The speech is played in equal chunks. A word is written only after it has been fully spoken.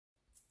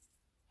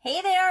Hey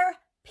there,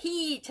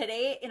 P.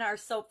 Today in our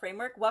SOAP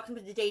framework, welcome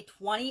to day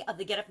 20 of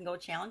the Get Up and Go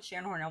Challenge.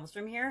 Sharon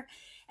Horn-Elvstrom here.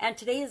 And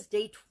today is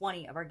day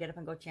 20 of our Get Up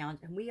and Go Challenge.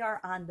 And we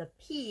are on the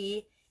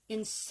P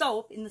in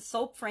SOAP, in the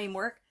SOAP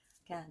framework.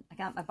 Again, I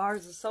got my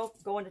bars of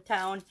soap going to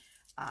town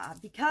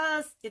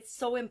because it's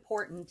so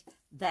important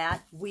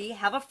that we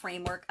have a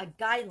framework, a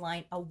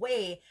guideline, a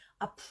way,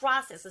 a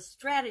process, a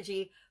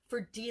strategy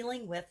for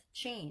dealing with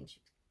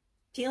change.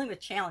 Dealing with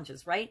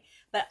challenges, right?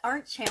 But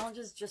aren't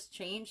challenges just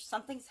change?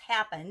 Something's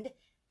happened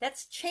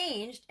that's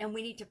changed, and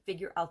we need to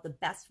figure out the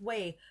best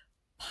way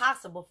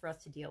possible for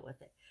us to deal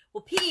with it.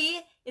 Well, P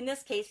in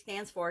this case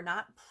stands for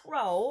not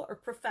pro or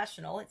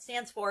professional. It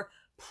stands for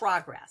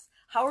progress.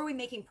 How are we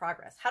making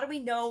progress? How do we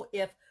know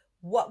if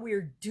what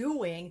we're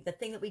doing, the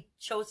thing that we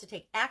chose to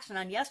take action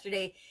on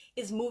yesterday,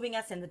 is moving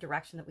us in the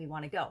direction that we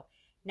want to go?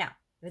 Now,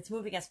 if it's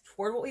moving us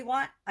toward what we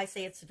want, I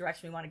say it's the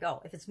direction we want to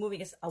go. If it's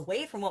moving us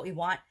away from what we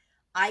want,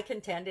 I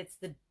contend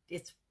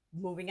it's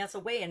moving us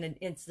away and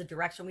it's the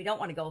direction we don't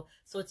want to go.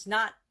 So it's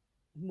not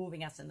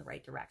moving us in the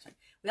right direction.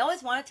 We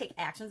always want to take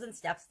actions and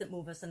steps that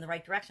move us in the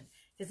right direction.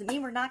 Does it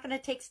mean we're not going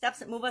to take steps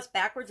that move us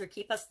backwards or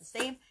keep us the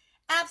same?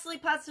 Absolutely,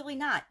 positively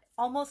not.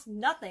 Almost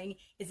nothing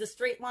is a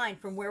straight line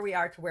from where we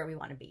are to where we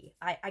want to be.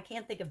 I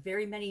can't think of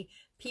very many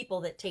people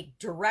that take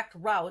direct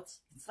routes.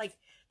 It's like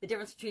the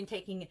difference between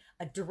taking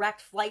a direct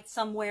flight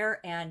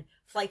somewhere and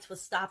flights with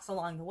stops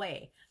along the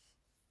way.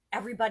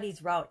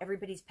 Everybody's route,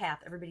 everybody's path,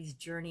 everybody's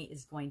journey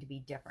is going to be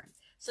different.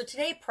 So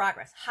today,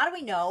 progress. How do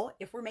we know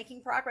if we're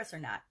making progress or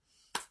not?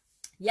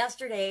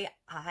 Yesterday,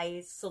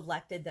 I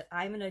selected that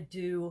I'm going to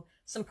do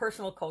some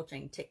personal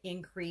coaching to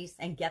increase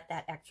and get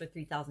that extra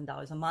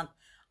 $3,000 a month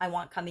I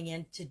want coming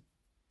in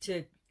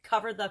to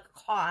cover the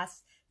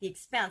cost, the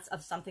expense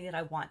of something that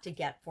I want to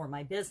get for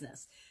my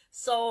business.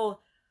 So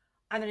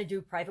I'm going to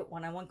do private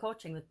one-on-one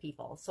coaching with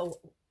people. So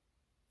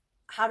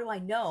how do I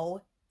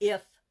know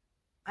if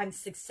I'm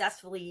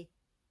successfully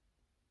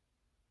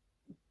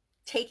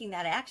taking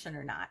that action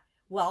or not?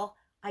 Well,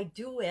 I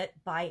do it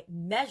by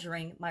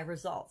measuring my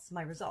results.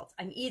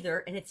 I'm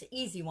either, and it's an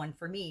easy one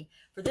for me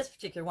for this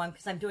particular one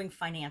because I'm doing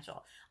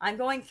financial. I'm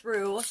going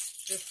through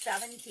the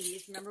 7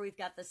 T's. Remember, we've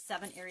got the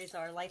 7 areas of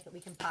our life that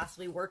we can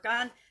possibly work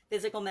on: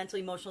 physical, mental,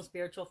 emotional,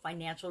 spiritual,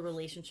 financial,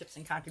 relationships,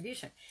 and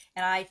contribution.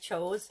 And I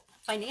chose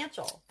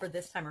financial for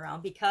this time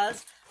around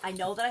because I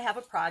know that I have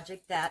a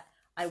project that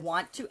I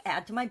want to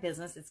add to my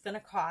business. It's going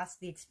to cost,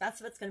 the expense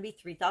of it's going to be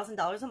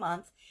 $3,000 a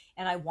month.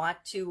 And I want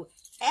to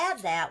add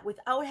that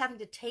without having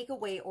to take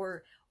away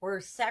or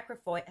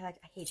sacrifice. I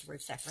hate the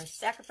word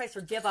sacrifice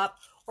or give up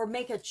or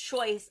make a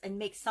choice and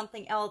make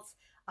something else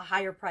a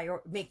higher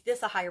priority, make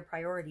this a higher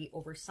priority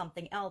over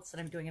something else that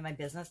I'm doing in my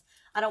business.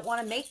 I don't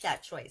want to make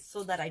that choice.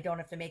 So that I don't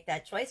have to make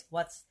that choice,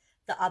 what's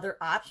the other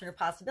option or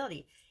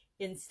possibility?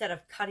 Instead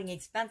of cutting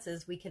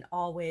expenses, we can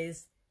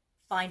always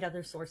find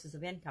other sources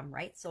of income,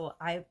 right? So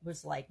I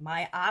was like,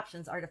 my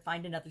options are to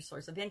find another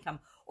source of income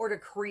or to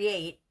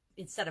create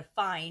instead of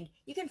find.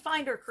 You can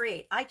find or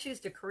create. I choose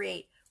to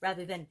create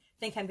rather than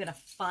think I'm going to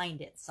find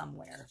it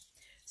somewhere.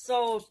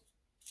 So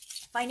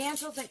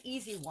financial is an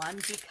easy one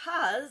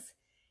because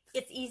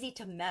it's easy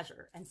to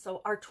measure. And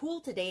so our tool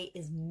today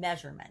is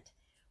measurement.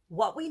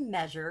 What we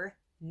measure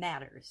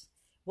matters.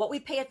 What we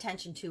pay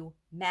attention to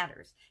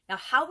matters. Now,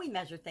 how we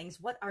measure things,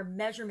 what our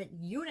measurement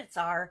units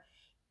are,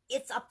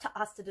 it's up to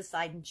us to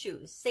decide and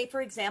choose. Say, for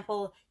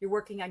example, you're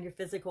working on your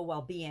physical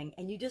well-being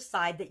and you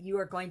decide that you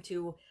are going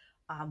to,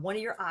 one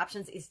of your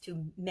options is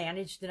to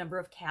manage the number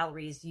of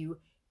calories you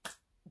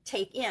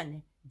take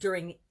in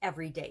during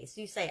every day.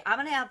 So you say, I'm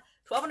going to have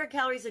 1,200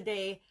 calories a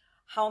day.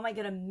 How am I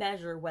going to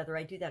measure whether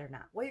I do that or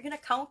not? Well, you're going to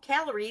count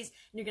calories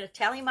and you're going to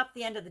tally them up at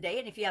the end of the day.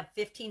 And if you have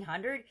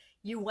 1,500,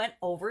 you went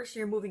over. So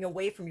you're moving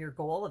away from your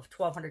goal of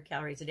 1,200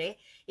 calories a day.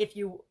 If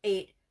you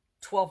ate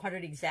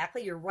 1,200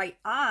 exactly, you're right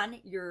on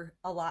your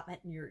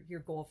allotment and your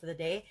goal for the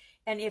day.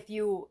 And if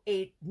you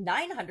ate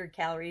 900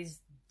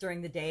 calories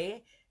during the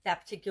day, that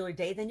particular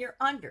day, then you're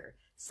under.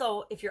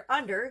 So if you're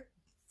under,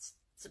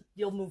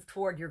 you'll move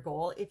toward your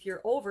goal. If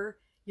you're over,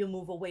 you'll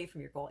move away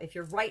from your goal. If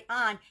you're right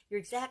on, you're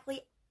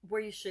exactly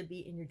where you should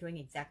be and you're doing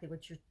exactly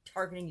what you're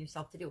targeting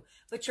yourself to do.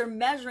 But you're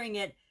measuring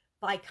it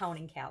by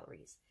counting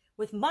calories.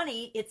 With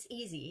money, it's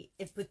easy.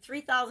 If with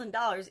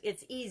 $3,000,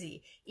 it's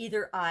easy.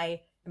 Either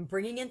I am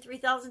bringing in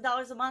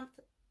 $3,000 a month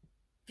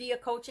via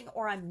coaching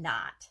or I'm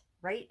not,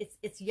 right?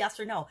 It's yes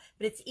or no,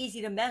 but it's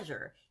easy to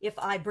measure. If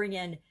I bring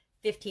in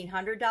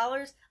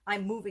 $1,500,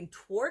 I'm moving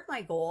toward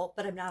my goal,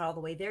 but I'm not all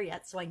the way there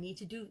yet. So I need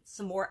to do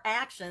some more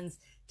actions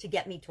to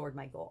get me toward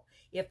my goal.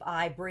 If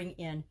I bring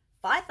in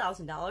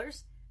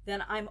 $5,000,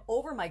 then I'm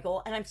over my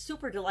goal and I'm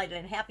super delighted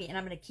and happy and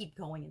I'm going to keep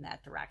going in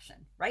that direction,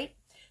 right?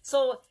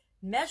 So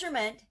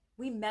measurement,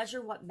 we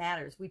measure what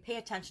matters. We pay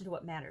attention to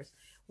what matters.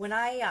 When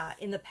I,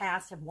 in the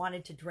past, have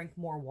wanted to drink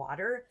more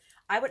water,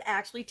 I would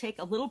actually take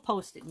a little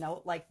Post-it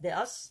note like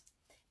this,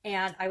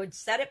 and I would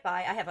set it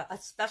by, I have a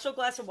special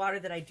glass of water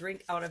that I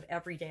drink out of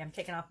every day. I'm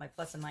taking off my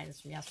plus and minus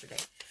from yesterday.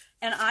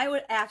 And I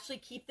would actually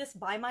keep this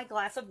by my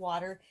glass of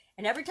water,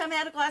 and every time I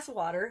had a glass of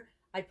water,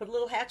 I'd put a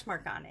little hatch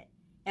mark on it.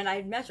 and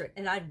I'd measure it,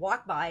 and I'd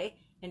walk by,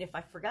 and if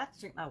I forgot to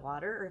drink my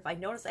water, or if I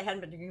noticed I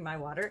hadn't been drinking my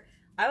water,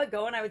 I would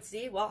go and I would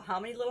see, well, how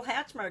many little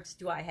hatch marks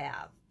do I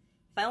have?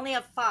 If I only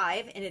have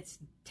 5 and it's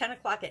 10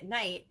 o'clock at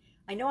night,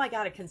 I know I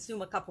got to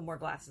consume a couple more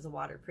glasses of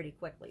water pretty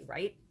quickly,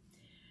 right?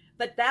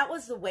 But that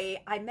was the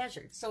way I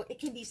measured. So it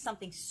can be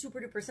something super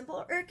duper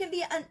simple, or it can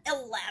be an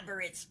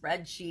elaborate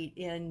spreadsheet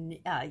in,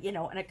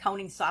 an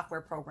accounting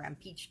software program,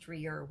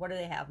 Peachtree, or what do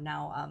they have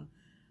now?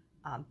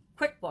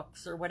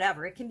 QuickBooks or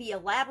whatever. It can be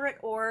elaborate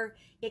or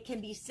it can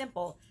be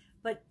simple,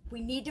 but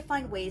we need to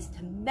find ways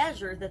to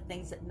measure the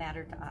things that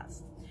matter to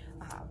us.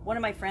 One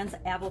of my friends,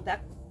 Avril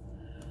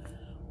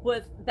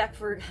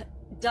Beckford,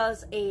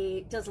 does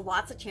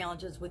lots of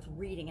challenges with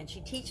reading, and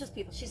she teaches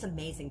people. She's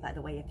amazing, by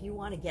the way. If you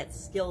want to get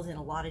skills in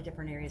a lot of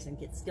different areas and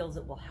get skills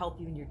that will help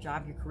you in your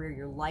job, your career,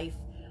 your life,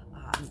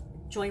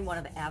 join one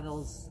of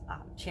Avril's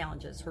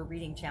challenges, her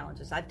reading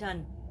challenges. I've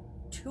done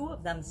 2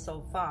 of them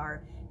so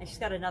far, and she's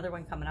got another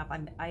one coming up.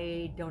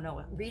 I don't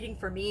know. Reading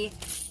for me,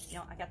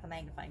 I got the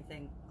magnifying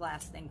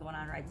glass thing going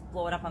on, or I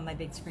blow it up on my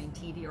big screen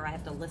TV, or I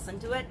have to listen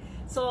to it.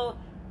 So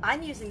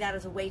I'm using that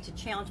as a way to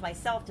challenge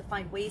myself to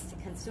find ways to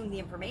consume the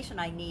information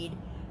I need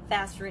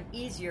faster and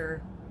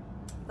easier.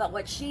 But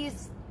I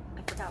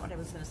forgot what I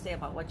was going to say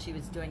about what she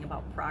was doing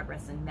about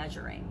progress and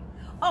measuring.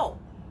 Oh,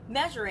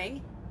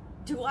 measuring,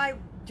 do I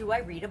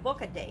read a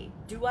book a day?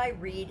 Do I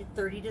read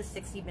 30 to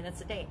 60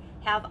 minutes a day?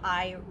 Have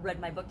I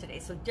read my book today?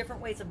 So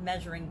different ways of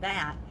measuring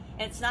that.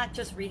 And it's not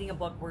just reading a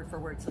book word for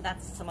word. So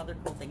that's some other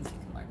cool things you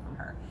can learn from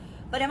her.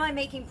 But am I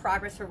making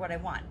progress for what I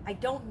want? I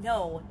don't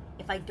know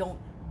if I don't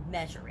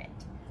measure it.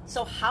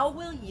 So how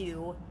will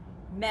you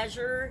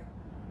measure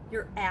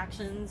your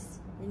actions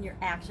and your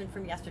action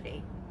from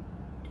yesterday?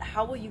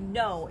 How will you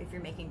know if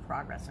you're making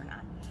progress or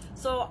not?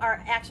 So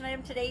our action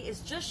item today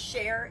is just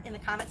share in the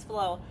comments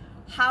below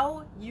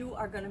how you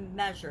are going to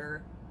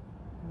measure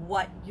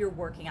what you're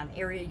working on, the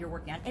area you're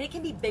working on. And it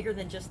can be bigger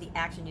than just the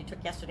action you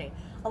took yesterday.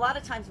 A lot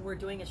of times when we're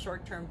doing a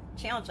short-term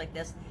challenge like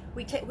this,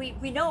 we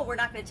know we're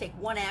not going to take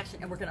one action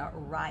and we're going to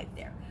arrive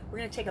there. We're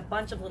going to take a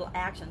bunch of little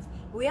actions.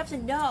 We have to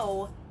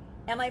know,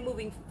 am I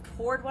moving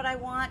toward what I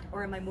want,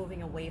 or am I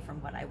moving away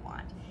from what I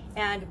want?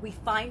 And we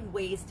find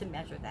ways to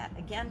measure that.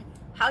 Again,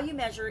 how you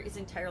measure is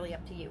entirely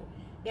up to you.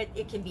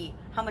 It can be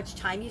how much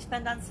time you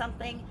spend on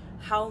something,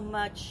 how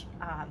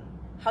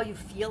you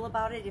feel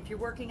about it. If you're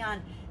working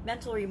on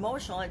mental or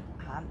emotional,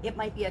 it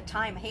might be a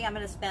time, hey, I'm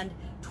going to spend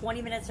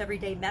 20 minutes every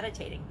day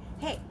meditating.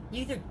 Hey,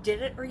 you either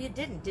did it or you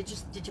didn't. Did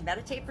you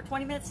meditate for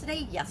 20 minutes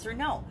today? Yes or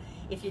no?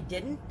 If you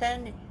didn't,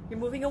 then you're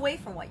moving away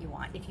from what you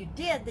want. If you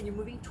did, then you're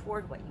moving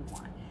toward what you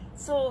want.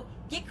 So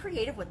get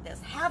creative with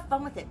this. Have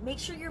fun with it. Make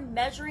sure you're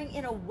measuring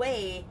in a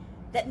way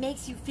that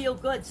makes you feel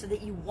good, so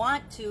that you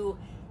want to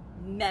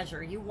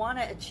measure. You want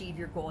to achieve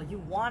your goal. You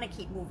want to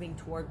keep moving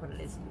toward what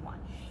it is you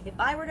want. If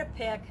I were to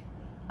pick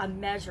a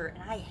measure,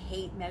 and I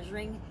hate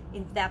measuring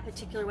in that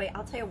particular way,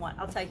 I'll tell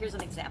you, here's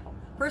an example.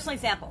 Personal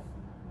example.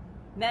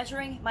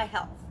 Measuring my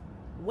health.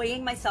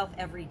 Weighing myself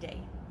every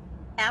day.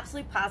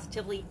 Absolutely,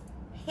 positively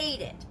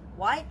hate it.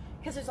 Why?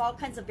 Because there's all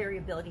kinds of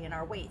variability in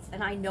our weights.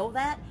 And I know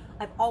that.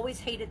 I've always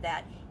hated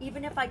that.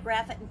 Even if I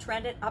graph it and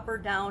trend it up or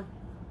down,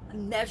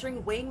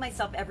 weighing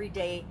myself every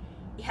day,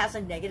 it has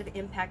a negative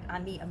impact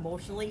on me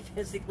emotionally,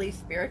 physically,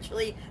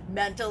 spiritually,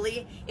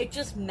 mentally. It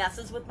just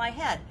messes with my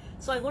head.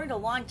 So I learned a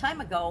long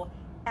time ago,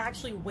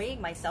 actually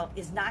weighing myself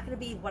is not going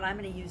to be what I'm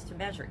going to use to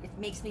measure. It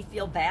makes me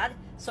feel bad,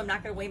 so I'm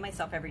not going to weigh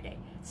myself every day.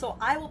 So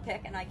I will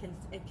pick, and I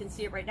can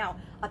see it right now,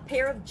 a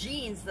pair of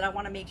jeans that I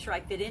want to make sure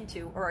I fit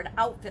into, or an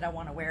outfit I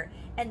want to wear,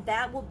 and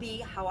that will be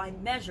how I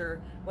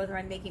measure whether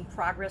I'm making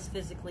progress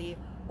physically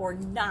or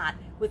not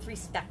with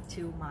respect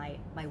to my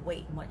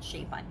weight and what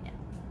shape I'm in.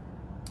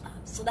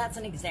 So that's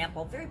an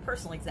example, very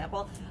personal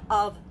example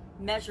of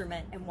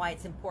measurement and why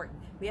it's important.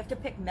 We have to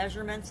pick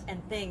measurements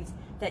and things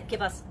that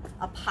give us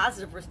a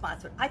positive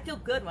response. I feel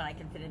good when I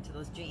can fit into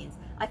those jeans.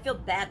 I feel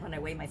bad when I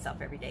weigh myself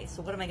every day.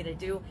 So what am I going to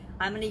do?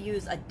 I'm going to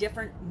use a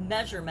different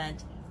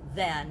measurement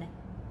than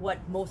what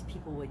most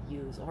people would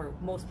use or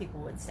most people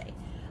would say.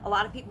 A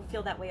lot of people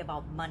feel that way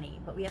about money,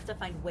 but we have to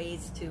find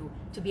ways to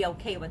be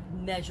okay with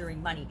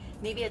measuring money.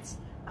 Maybe it's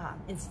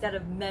instead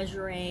of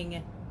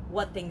measuring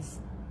what things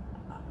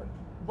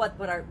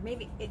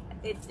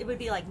it would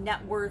be like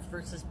net worth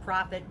versus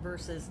profit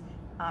versus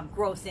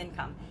gross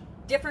income.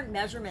 Different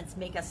measurements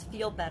make us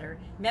feel better.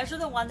 Measure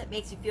the one that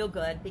makes you feel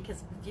good,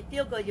 because if you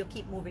feel good, you'll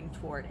keep moving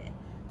toward it.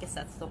 I guess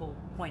that's the whole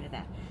point of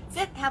that.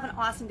 That's it. Have an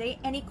awesome day.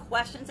 Any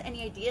questions,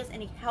 any ideas,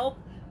 any help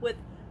with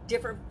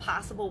different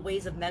possible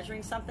ways of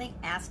measuring something,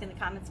 ask in the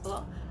comments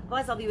below.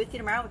 Otherwise, I'll be with you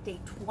tomorrow with day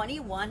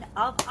 21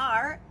 of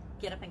our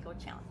Get Up and Go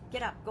challenge.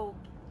 Get up,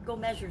 go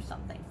measure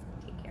something.